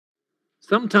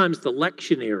Sometimes the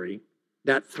lectionary,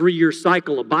 that 3-year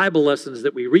cycle of Bible lessons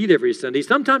that we read every Sunday,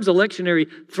 sometimes the lectionary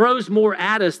throws more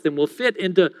at us than will fit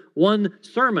into one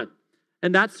sermon.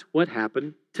 And that's what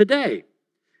happened today.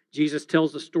 Jesus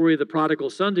tells the story of the prodigal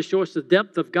son to show us the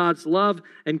depth of God's love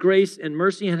and grace and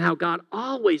mercy and how God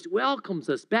always welcomes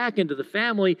us back into the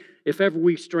family if ever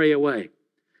we stray away.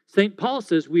 St. Paul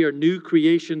says we are new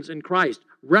creations in Christ,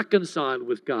 reconciled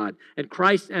with God, and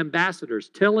Christ's ambassadors,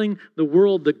 telling the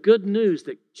world the good news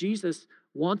that Jesus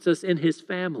wants us in his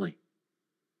family.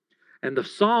 And the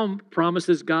psalm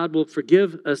promises God will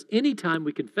forgive us anytime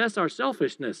we confess our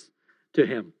selfishness to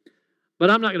him. But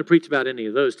I'm not going to preach about any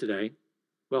of those today.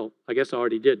 Well, I guess I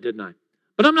already did, didn't I?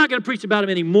 But I'm not going to preach about them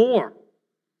anymore.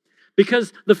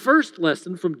 Because the first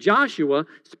lesson from Joshua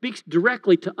speaks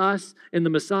directly to us in the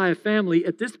Messiah family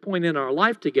at this point in our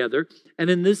life together and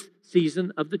in this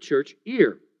season of the church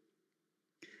year.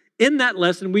 In that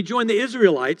lesson, we join the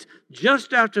Israelites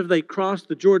just after they crossed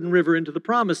the Jordan River into the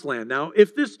Promised Land. Now,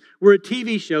 if this were a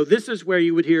TV show, this is where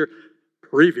you would hear,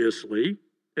 previously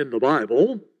in the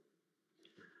Bible,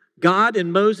 God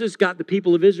and Moses got the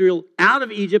people of Israel out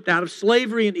of Egypt, out of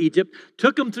slavery in Egypt,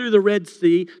 took them through the Red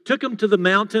Sea, took them to the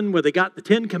mountain where they got the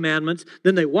 10 Commandments,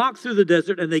 then they walk through the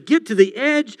desert, and they get to the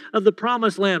edge of the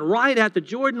Promised Land, right at the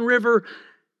Jordan River,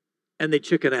 and they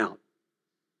chicken out.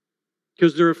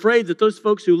 Because they're afraid that those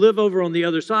folks who live over on the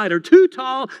other side are too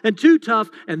tall and too tough,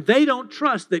 and they don't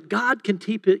trust that God can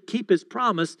keep his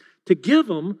promise to give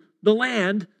them the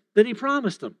land that he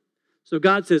promised them. So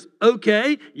God says,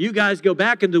 okay, you guys go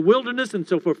back into the wilderness. And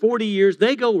so for 40 years,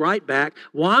 they go right back,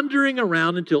 wandering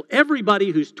around until everybody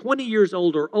who's 20 years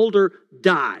old or older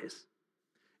dies.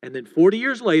 And then 40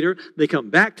 years later, they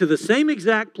come back to the same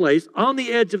exact place on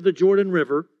the edge of the Jordan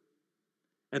River.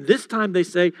 And this time they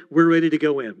say, we're ready to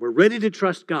go in. We're ready to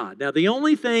trust God. Now, the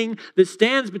only thing that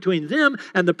stands between them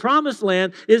and the Promised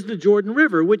Land is the Jordan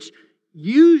River, which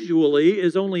usually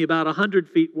is only about 100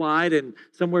 feet wide and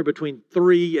somewhere between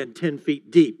 3 and 10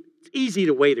 feet deep. It's easy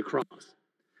to wade across.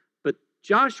 But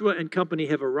Joshua and company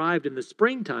have arrived in the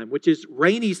springtime, which is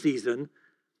rainy season,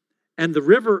 and the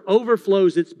river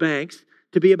overflows its banks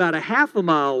to be about a half a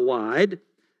mile wide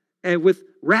and with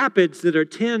rapids that are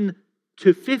 10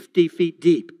 to 50 feet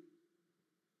deep.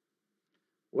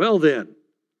 Well then,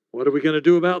 what are we going to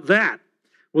do about that?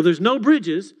 Well, there's no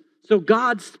bridges, so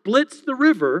God splits the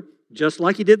river just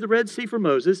like he did the Red Sea for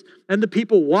Moses, and the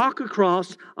people walk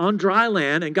across on dry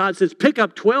land, and God says, pick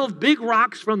up 12 big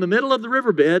rocks from the middle of the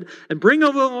riverbed and bring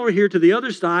them over here to the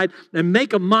other side and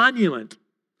make a monument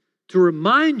to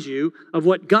remind you of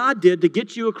what God did to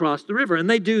get you across the river. And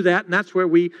they do that, and that's where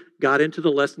we got into the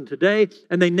lesson today,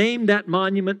 and they named that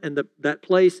monument and that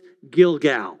place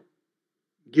Gilgal.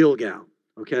 Gilgal,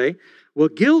 okay? Well,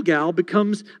 Gilgal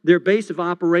becomes their base of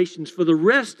operations for the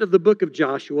rest of the book of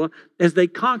Joshua as they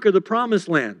conquer the Promised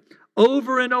Land.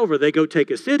 Over and over, they go take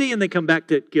a city and they come back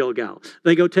to Gilgal.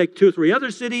 They go take 2 or 3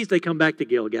 other cities, they come back to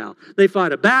Gilgal. They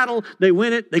fight a battle, they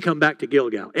win it, they come back to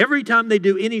Gilgal. Every time they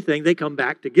do anything, they come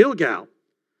back to Gilgal.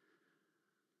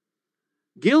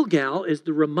 Gilgal is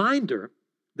the reminder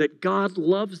that God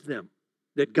loves them,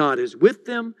 that God is with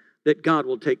them, that God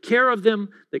will take care of them,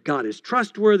 that God is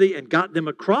trustworthy and got them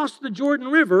across the Jordan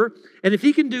River. And if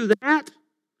he can do that,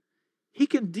 he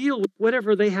can deal with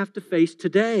whatever they have to face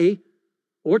today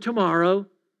or tomorrow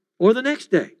or the next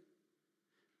day.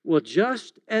 Well,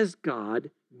 just as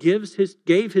God gave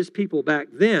his people back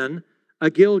then a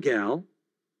Gilgal,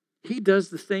 he does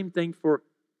the same thing for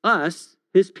us,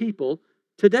 his people,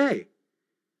 today.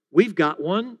 We've got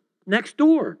one next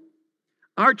door.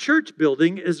 Our church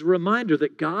building is a reminder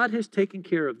that God has taken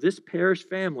care of this parish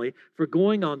family for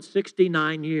going on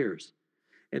 69 years.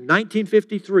 In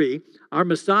 1953, our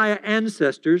Messiah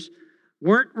ancestors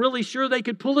weren't really sure they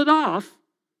could pull it off,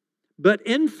 but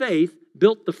in faith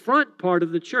built the front part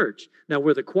of the church. Now,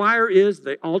 where the choir is,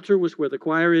 the altar was where the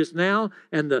choir is now,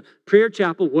 and the prayer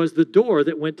chapel was the door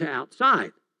that went to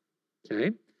outside.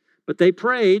 Okay? But they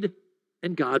prayed,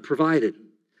 and God provided.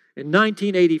 In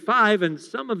 1985, and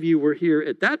some of you were here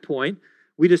at that point,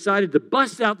 we decided to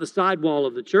bust out the side wall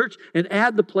of the church and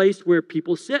add the place where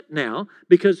people sit now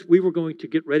because we were going to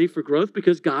get ready for growth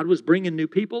because God was bringing new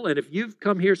people. And if you've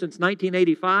come here since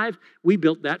 1985, we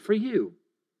built that for you.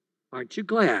 Aren't you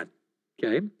glad?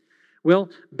 Okay. Well,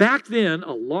 back then,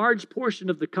 a large portion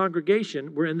of the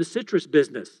congregation were in the citrus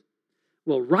business.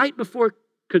 Well, right before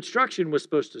construction was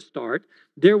supposed to start,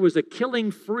 there was a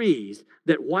killing freeze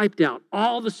that wiped out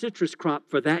all the citrus crop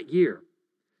for that year.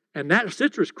 And that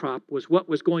citrus crop was what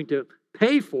was going to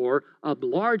pay for a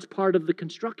large part of the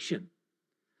construction.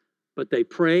 But they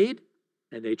prayed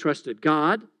and they trusted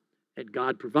God, and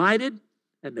God provided,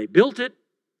 and they built it,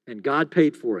 and God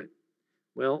paid for it.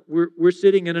 Well, we're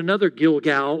sitting in another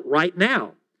Gilgal right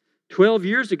now. 12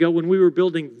 years ago, when we were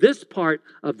building this part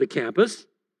of the campus,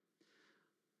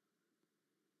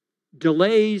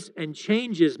 delays and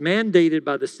changes mandated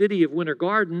by the city of Winter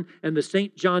Garden and the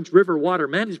St. Johns River Water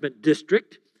Management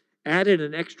District added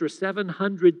an extra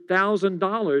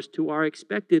 $700,000 to our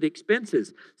expected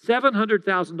expenses.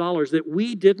 $700,000 that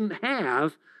we didn't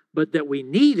have, but that we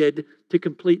needed to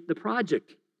complete the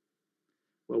project.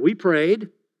 Well, we prayed,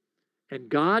 and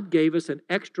God gave us an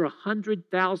extra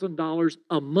 $100,000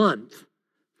 a month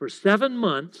for 7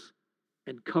 months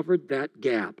and covered that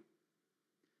gap.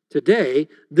 Today,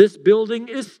 this building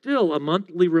is still a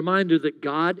monthly reminder that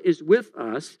God is with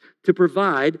us to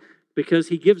provide, because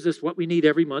He gives us what we need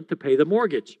every month to pay the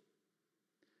mortgage.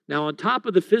 Now, on top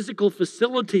of the physical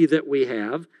facility that we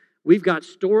have, we've got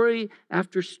story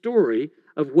after story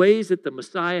of ways that the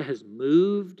Messiah has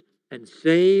moved and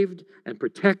saved and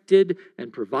protected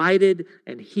and provided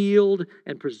and healed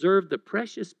and preserved the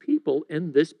precious people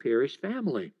in this parish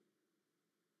family.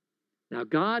 Now,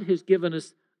 God has given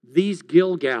us these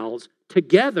Gilgals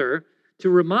together to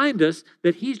remind us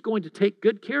that He's going to take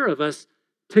good care of us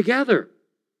together.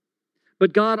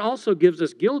 But God also gives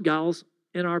us Gilgals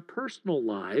in our personal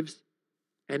lives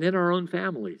and in our own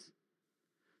families.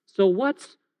 So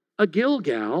what's a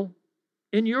Gilgal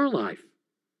in your life?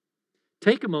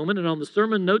 Take a moment and on the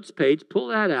sermon notes page, pull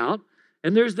that out,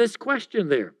 and there's this question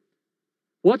there.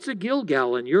 What's a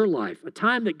Gilgal in your life? A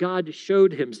time that God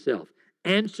showed Himself,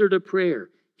 answered a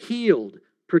prayer, healed,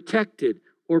 protected,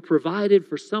 or provided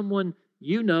for someone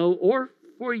you know or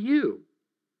for you.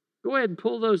 Go ahead and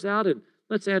pull those out and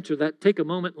let's answer that. Take a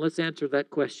moment and let's answer that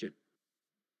question.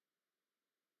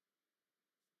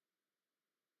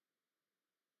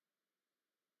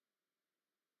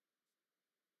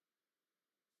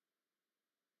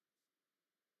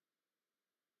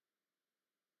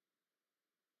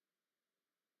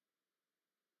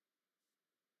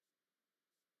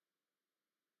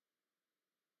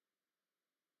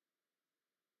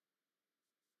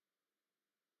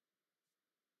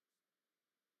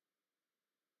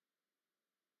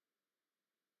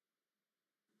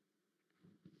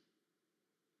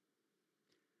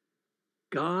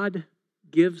 God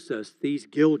gives us these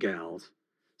Gilgals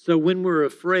so when we're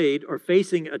afraid or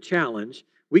facing a challenge,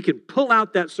 we can pull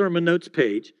out that sermon notes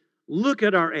page, look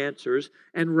at our answers,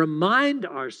 and remind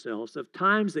ourselves of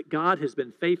times that God has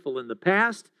been faithful in the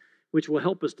past, which will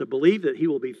help us to believe that He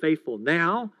will be faithful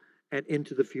now and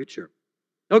into the future.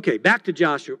 Okay, back to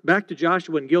Joshua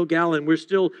and Gilgal, and we're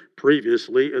still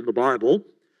previously in the Bible.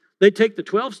 They take the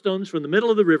 12 stones from the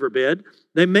middle of the riverbed,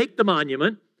 they make the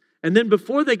monument, and then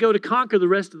before they go to conquer the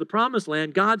rest of the promised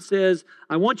land, God says,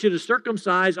 I want you to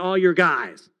circumcise all your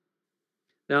guys.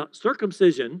 Now,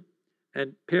 circumcision,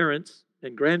 and parents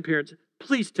and grandparents,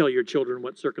 please tell your children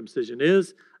what circumcision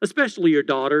is, especially your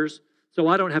daughters, so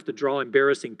I don't have to draw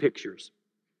embarrassing pictures.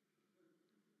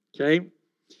 Okay?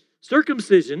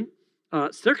 Circumcision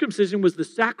was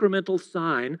the sacramental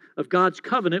sign of God's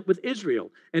covenant with Israel,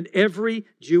 and every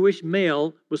Jewish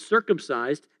male was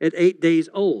circumcised at 8 days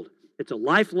old. It's a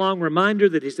lifelong reminder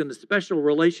that he's in a special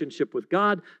relationship with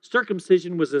God.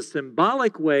 Circumcision was a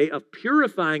symbolic way of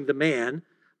purifying the man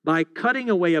by cutting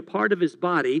away a part of his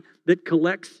body that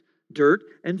collects dirt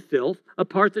and filth, a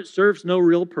part that serves no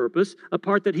real purpose, a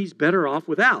part that he's better off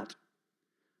without.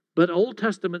 But Old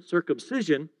Testament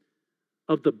circumcision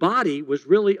of the body was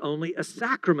really only a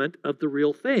sacrament of the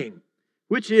real thing,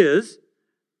 which is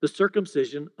the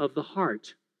circumcision of the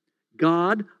heart.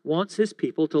 God wants His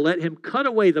people to let Him cut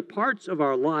away the parts of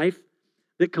our life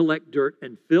that collect dirt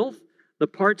and filth, the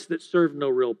parts that serve no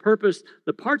real purpose,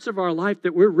 the parts of our life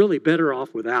that we're really better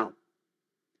off without.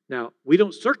 Now, we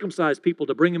don't circumcise people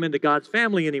to bring them into God's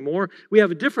family anymore. We have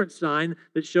a different sign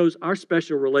that shows our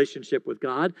special relationship with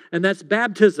God, and that's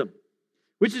baptism,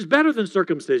 which is better than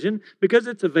circumcision because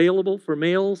it's available for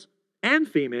males and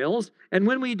females, and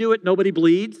when we do it, nobody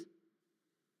bleeds.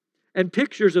 And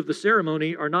pictures of the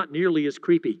ceremony are not nearly as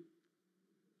creepy.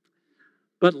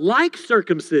 But like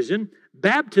circumcision,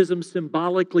 baptism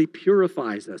symbolically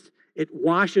purifies us. It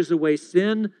washes away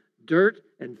sin, dirt,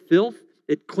 and filth.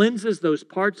 It cleanses those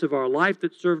parts of our life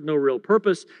that serve no real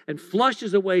purpose and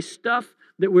flushes away stuff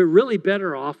that we're really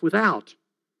better off without.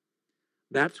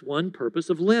 That's one purpose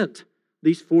of Lent,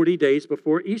 these 40 days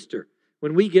before Easter,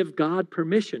 when we give God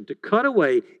permission to cut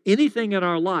away anything in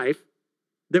our life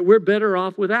that we're better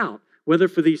off without, whether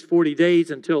for these 40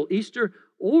 days until Easter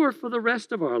or for the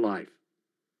rest of our life.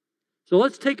 So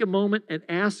let's take a moment and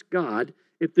ask God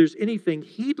if there's anything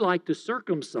He'd like to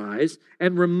circumcise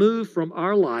and remove from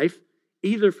our life,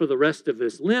 either for the rest of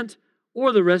this Lent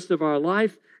or the rest of our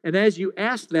life? And as you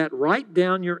ask that, write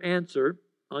down your answer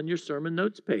on your sermon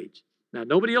notes page. Now,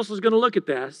 nobody else is going to look at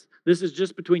this. This is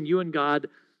just between you and God.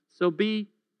 So be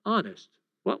honest.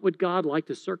 What would God like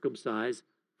to circumcise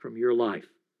from your life?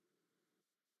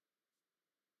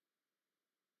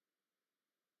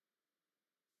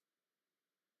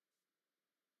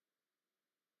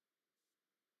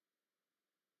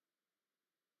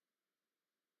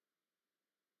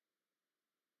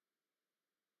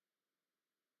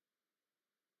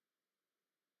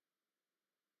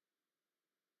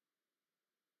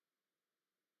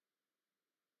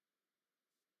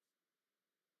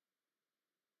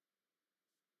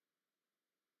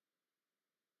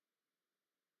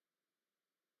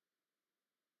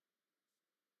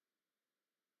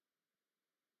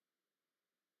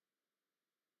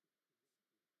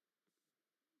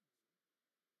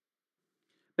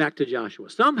 Back to Joshua.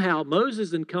 Somehow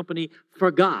Moses and company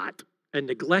forgot and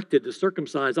neglected to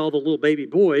circumcise all the little baby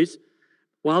boys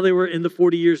while they were in the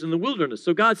 40 years in the wilderness.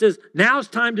 So God says, now's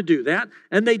time to do that.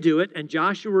 And they do it. And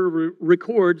Joshua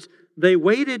records, they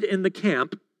waited in the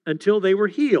camp until they were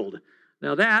healed.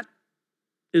 Now that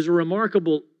is a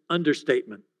remarkable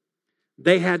understatement.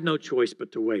 They had no choice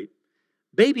but to wait.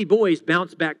 Baby boys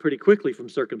bounce back pretty quickly from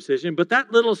circumcision, but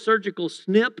that little surgical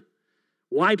snip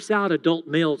wipes out adult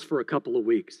males for a couple of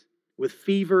weeks with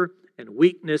fever and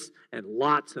weakness and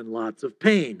lots of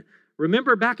pain.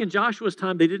 Remember, back in Joshua's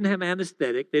time, they didn't have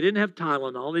anesthetic, they didn't have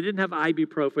Tylenol, they didn't have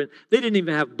ibuprofen, they didn't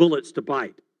even have bullets to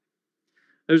bite.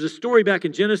 There's a story back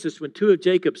in Genesis when two of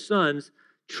Jacob's sons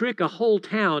trick a whole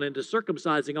town into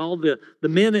circumcising all the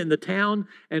men in the town,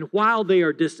 and while they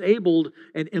are disabled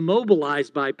and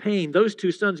immobilized by pain, those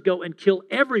two sons go and kill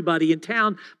everybody in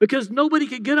town because nobody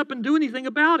could get up and do anything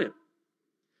about it.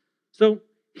 So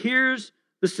here's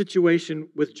the situation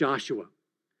with Joshua.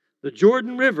 The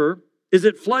Jordan River is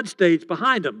at flood stage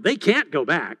behind them. They can't go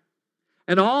back.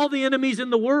 And all the enemies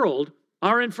in the world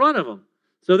are in front of them.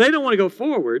 So they don't want to go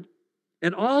forward.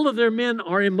 And all of their men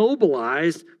are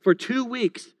immobilized for 2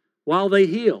 weeks while they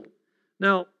heal.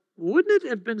 Now, wouldn't it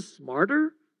have been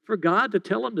smarter for God to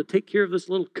tell them to take care of this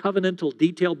little covenantal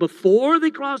detail before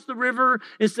they cross the river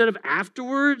instead of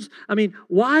afterwards? I mean,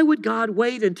 why would God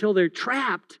wait until they're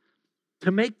trapped to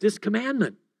make this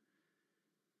commandment?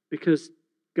 Because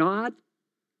God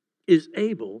is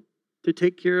able to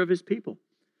take care of his people.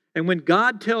 And when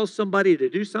God tells somebody to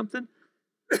do something,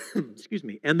 excuse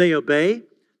me, and they obey,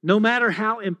 no matter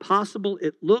how impossible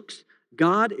it looks,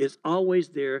 God is always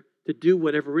there to do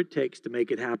whatever it takes to make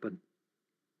it happen.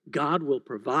 God will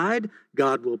provide,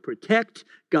 God will protect,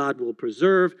 God will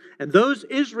preserve. And those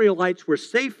Israelites were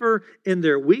safer in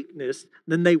their weakness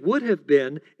than they would have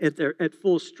been at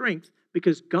full strength,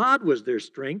 because God was their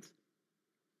strength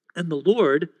and the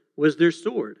Lord was their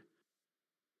sword.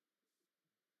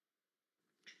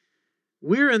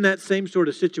 We're in that same sort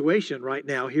of situation right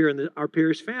now here in our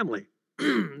parish family.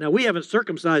 Now, we haven't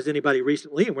circumcised anybody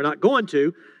recently, and we're not going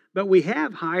to, but we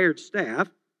have hired staff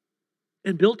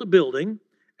and built a building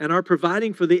and are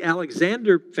providing for the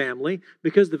Alexander family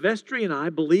because the vestry and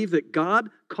I believe that God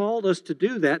called us to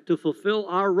do that to fulfill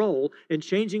our role in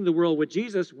changing the world with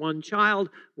Jesus, one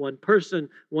child, one person,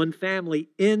 one family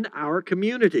in our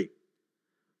community.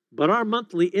 But our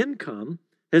monthly income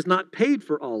has not paid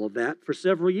for all of that for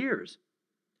several years.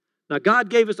 Now, God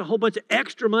gave us a whole bunch of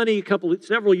extra money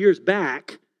several years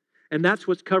back, and that's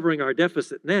what's covering our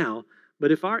deficit now.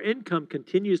 But if our income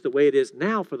continues the way it is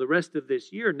now for the rest of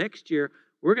this year, next year,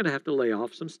 we're going to have to lay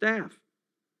off some staff.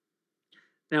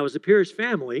 Now, as a parish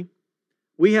family,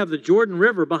 we have the Jordan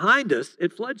River behind us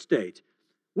at flood stage.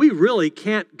 We really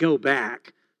can't go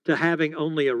back to having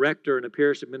only a rector and a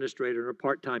parish administrator and a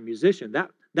part-time musician.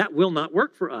 That will not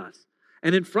work for us.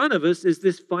 And in front of us is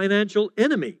this financial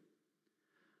enemy.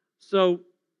 So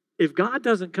if God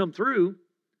doesn't come through,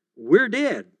 we're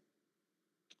dead.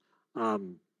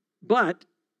 But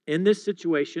in this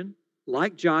situation,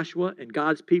 like Joshua and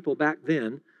God's people back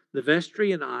then, the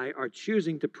vestry and I are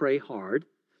choosing to pray hard,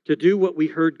 to do what we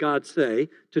heard God say,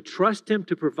 to trust him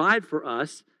to provide for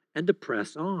us, and to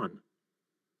press on.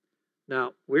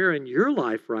 Now, where in your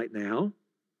life right now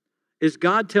is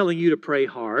God telling you to pray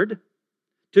hard,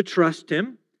 to trust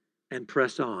him, and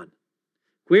press on?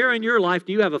 Where in your life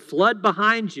do you have a flood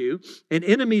behind you and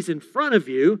enemies in front of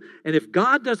you, and if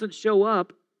God doesn't show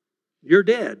up, you're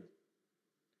dead?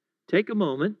 Take a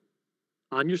moment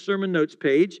on your sermon notes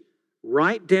page,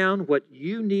 write down what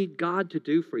you need God to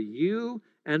do for you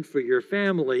and for your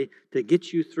family to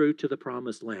get you through to the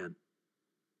promised land.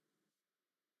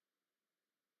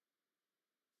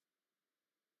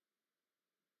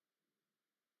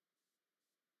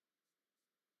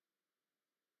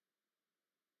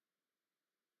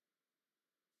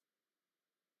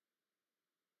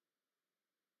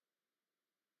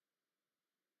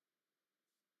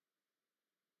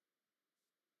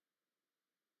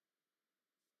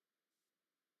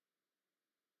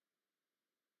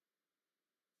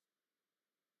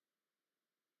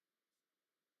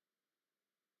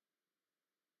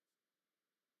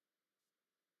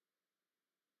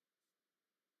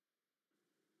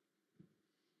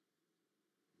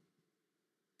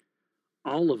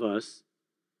 all of us,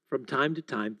 from time to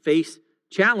time, face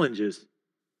challenges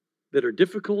that are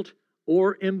difficult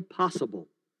or impossible.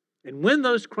 And when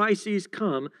those crises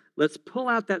come, let's pull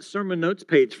out that sermon notes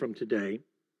page from today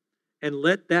and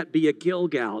let that be a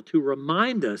Gilgal to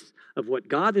remind us of what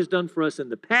God has done for us in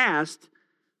the past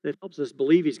that helps us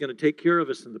believe He's going to take care of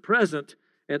us in the present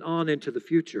and on into the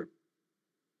future.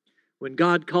 When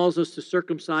God calls us to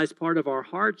circumcise part of our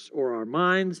hearts or our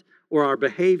minds or our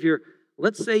behavior,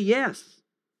 let's say yes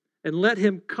and let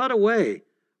Him cut away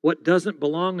what doesn't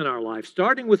belong in our life,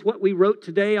 starting with what we wrote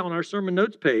today on our sermon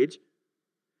notes page.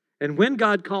 And when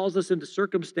God calls us into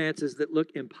circumstances that look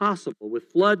impossible,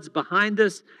 with floods behind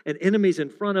us and enemies in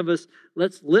front of us,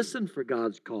 let's listen for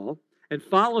God's call and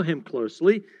follow Him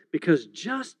closely, because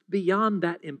just beyond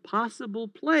that impossible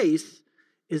place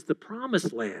is the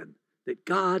promised land that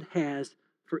God has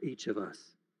for each of us.